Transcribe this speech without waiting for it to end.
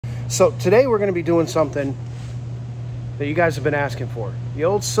So today we're going to be doing something that you guys have been asking for. The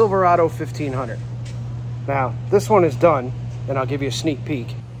old Silverado 1500. Now, this one is done, and I'll give you a sneak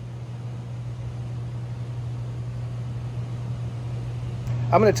peek.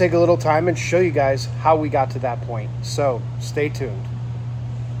 I'm going to take a little time and show you guys how we got to that point. So, stay tuned.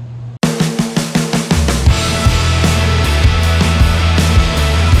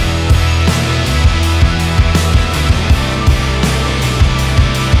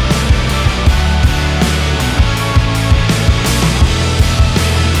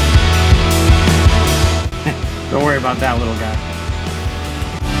 Don't worry about that little guy.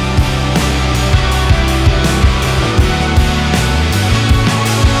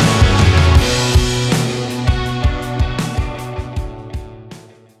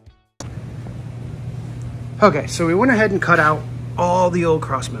 Okay, so we went ahead and cut out all the old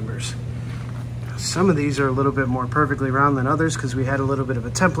cross members. Some of these are a little bit more perfectly round than others because we had a little bit of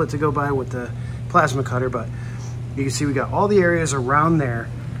a template to go by with the plasma cutter, but you can see we got all the areas around there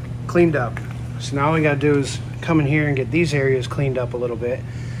cleaned up. So now all we gotta do is come in here and get these areas cleaned up a little bit,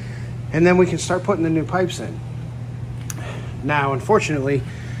 and then we can start putting the new pipes in. Now, unfortunately,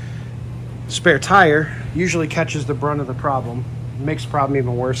 spare tire usually catches the brunt of the problem. It makes the problem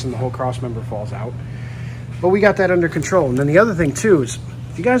even worse and the whole cross member falls out. But we got that under control. And then the other thing too is,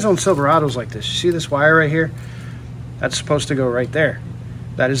 if you guys own Silverados like this, you see this wire right here? That's supposed to go right there.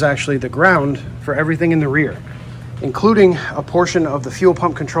 That is actually the ground for everything in the rear, including a portion of the fuel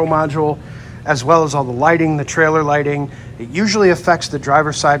pump control module, as well as all the lighting, the trailer lighting. It usually affects the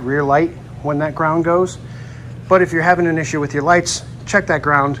driver's side rear light when that ground goes. But if you're having an issue with your lights, check that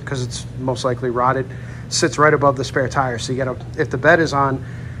ground because it's most likely rotted. It sits right above the spare tire. So you gotta, if the bed is on,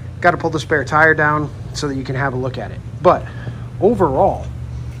 gotta pull the spare tire down so that you can have a look at it. But overall,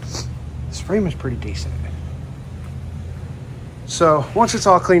 this frame is pretty decent. So once it's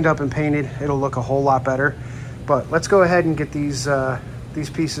all cleaned up and painted, it'll look a whole lot better. But let's go ahead and get these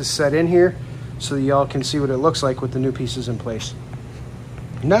pieces set in here so that y'all can see what it looks like with the new pieces in place.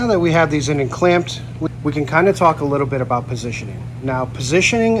 Now that we have these in and clamped, we can kind of talk a little bit about positioning. Now,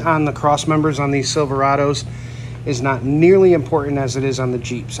 positioning on the cross members on these Silverados is not nearly important as it is on the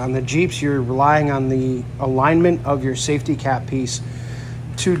Jeeps. On the Jeeps, you're relying on the alignment of your safety cap piece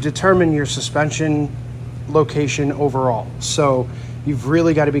to determine your suspension location overall. So you've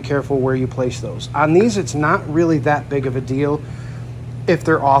really got to be careful where you place those. On these, it's not really that big of a deal if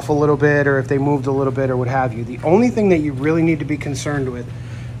they're off a little bit or if they moved a little bit or what have you. The only thing that you really need to be concerned with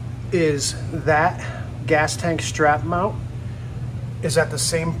is that gas tank strap mount is at the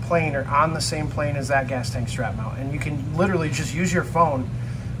same plane or on the same plane as that gas tank strap mount. And you can literally just use your phone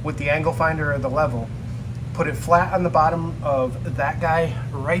with the angle finder or the level, put it flat on the bottom of that guy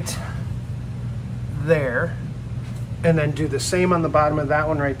right there, and then do the same on the bottom of that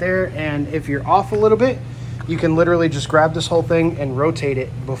one right there. And if you're off a little bit, you can literally just grab this whole thing and rotate it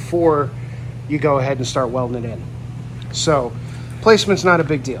before you go ahead and start welding it in. So placement's not a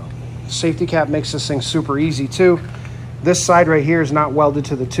big deal. Safety cap makes this thing super easy too. This side right here is not welded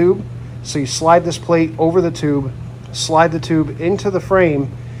to the tube. So you slide this plate over the tube, slide the tube into the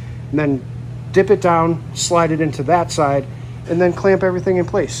frame, and then dip it down, slide it into that side, and then clamp everything in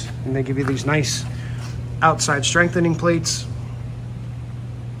place. And they give you these nice outside strengthening plates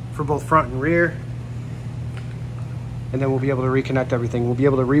for both front and rear. And then we'll be able to reconnect everything. We'll be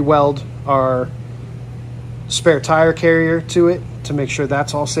able to re-weld our spare tire carrier to it to make sure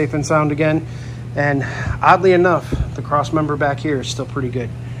that's all safe and sound again. And oddly enough, the cross member back here is still pretty good.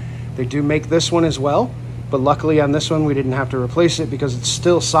 They do make this one as well, but luckily on this one we didn't have to replace it because it's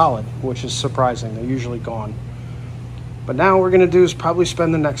still solid, which is surprising. They're usually gone. But now what we're gonna do is probably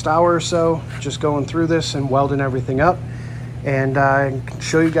spend the next hour or so just going through this and welding everything up. And I can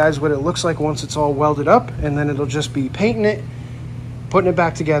show you guys what it looks like once it's all welded up, and then it'll just be painting it, putting it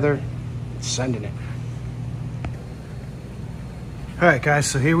back together, sending it. All right, guys,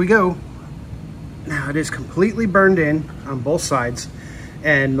 so here we go. Now it is completely burned in on both sides,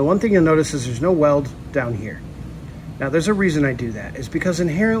 and the one thing you'll notice is there's no weld down here. Now there's a reason I do that. It's because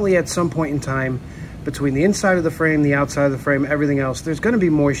inherently at some point in time, between the inside of the frame, the outside of the frame, everything else, there's gonna be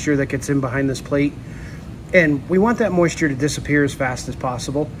moisture that gets in behind this plate. And we want that moisture to disappear as fast as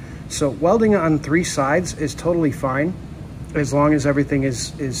possible. So welding on three sides is totally fine, as long as everything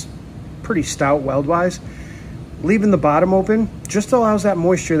is pretty stout weld-wise. Leaving the bottom open just allows that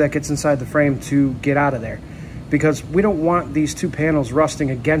moisture that gets inside the frame to get out of there, because we don't want these two panels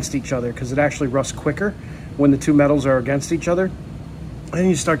rusting against each other, because it actually rusts quicker when the two metals are against each other. And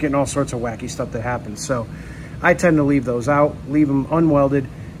you start getting all sorts of wacky stuff that happens. So I tend to leave those out, leave them unwelded,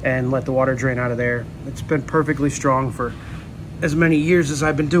 and let the water drain out of there. It's been perfectly strong for as many years as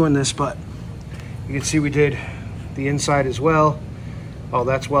I've been doing this, but you can see we did the inside as well. All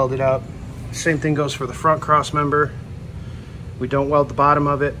that's welded up. Same thing goes for the front cross member. We don't weld the bottom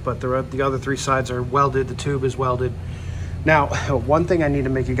of it, but the other three sides are welded. The tube is welded. Now, one thing I need to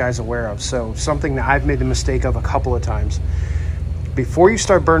make you guys aware of, so something that I've made the mistake of a couple of times. Before you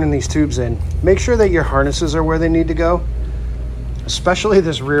start burning these tubes in, make sure that your harnesses are where they need to go, especially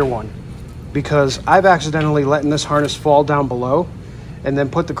this rear one, because I've accidentally letting this harness fall down below and then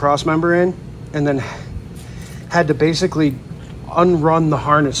put the cross member in and then had to basically unrun the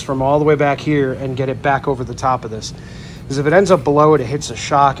harness from all the way back here and get it back over the top of this. Because if it ends up below it, it hits a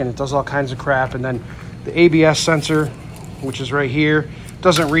shock and it does all kinds of crap. And then the ABS sensor, which is right here,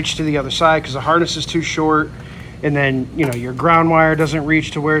 doesn't reach to the other side because the harness is too short. And then, you know, your ground wire doesn't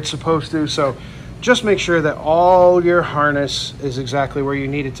reach to where it's supposed to. So just make sure that all your harness is exactly where you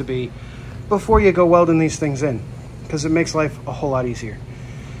need it to be before you go welding these things in, because it makes life a whole lot easier.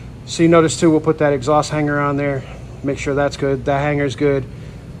 So you notice too, we'll put that exhaust hanger on there. Make sure that's good. That hanger's good.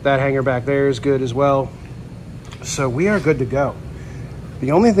 That hanger back there is good as well. So we are good to go.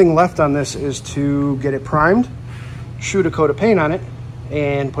 The only thing left on this is to get it primed, shoot a coat of paint on it,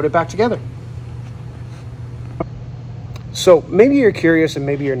 and put it back together. So maybe you're curious and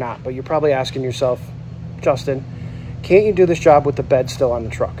maybe you're not, but you're probably asking yourself, Justin, can't you do this job with the bed still on the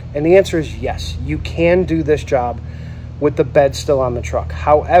truck? And the answer is yes, you can do this job with the bed still on the truck.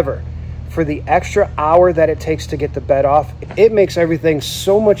 However, for the extra hour that it takes to get the bed off, it makes everything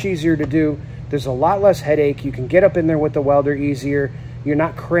so much easier to do. There's a lot less headache. You can get up in there with the welder easier. You're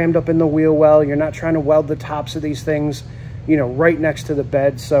not crammed up in the wheel well. You're not trying to weld the tops of these things, you know, right next to the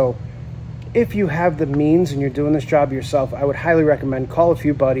bed. So if you have the means and you're doing this job yourself, I would highly recommend call a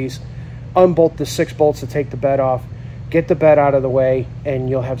few buddies, unbolt the 6 bolts to take the bed off, get the bed out of the way, and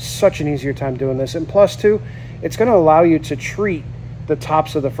you'll have such an easier time doing this. And plus too, it's going to allow you to treat the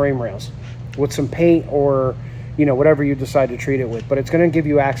tops of the frame rails with some paint or, you know, whatever you decide to treat it with. But it's going to give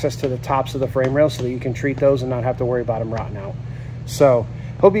you access to the tops of the frame rails so that you can treat those and not have to worry about them rotting out. So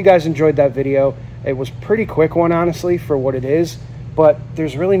hope you guys enjoyed that video. It was a pretty quick one, honestly, for what it is. But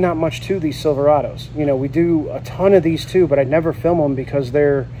there's really not much to these Silverados. You know, we do a ton of these too, but I never film them because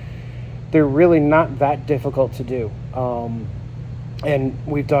they're really not that difficult to do. And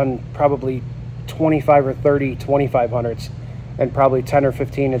we've done probably 25 or 30 2500s and probably 10 or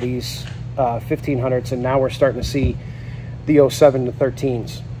 15 of these 1500s, and now we're starting to see the 07 to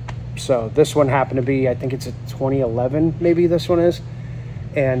 13s. So this one happened to be, I think it's a 2011, maybe this one is,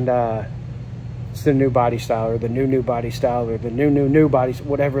 and it's the new body style, or the new body style, or the new body,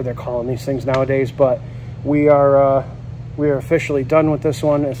 whatever they're calling these things nowadays. But we are officially done with this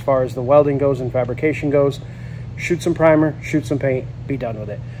one as far as the welding goes and fabrication goes. Shoot some primer, shoot some paint, be done with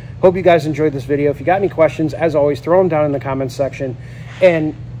it. Hope you guys enjoyed this video. If you got any questions, as always, throw them down in the comments section.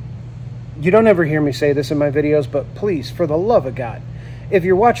 And you don't ever hear me say this in my videos, but please, for the love of God, if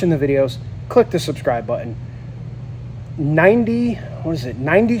you're watching the videos, click the subscribe button.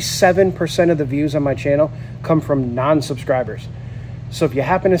 97% of the views on my channel come from non-subscribers. So if you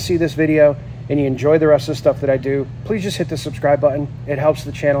happen to see this video and you enjoy the rest of the stuff that I do, please just hit the subscribe button. It helps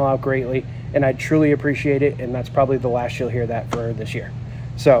the channel out greatly, and I truly appreciate it, and that's probably the last you'll hear that for this year.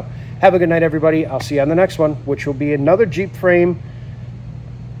 So have a good night, everybody. I'll see you on the next one, which will be another Jeep frame,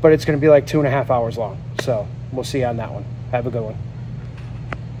 but it's going to be like 2.5 hours long. So we'll see you on that one. Have a good one.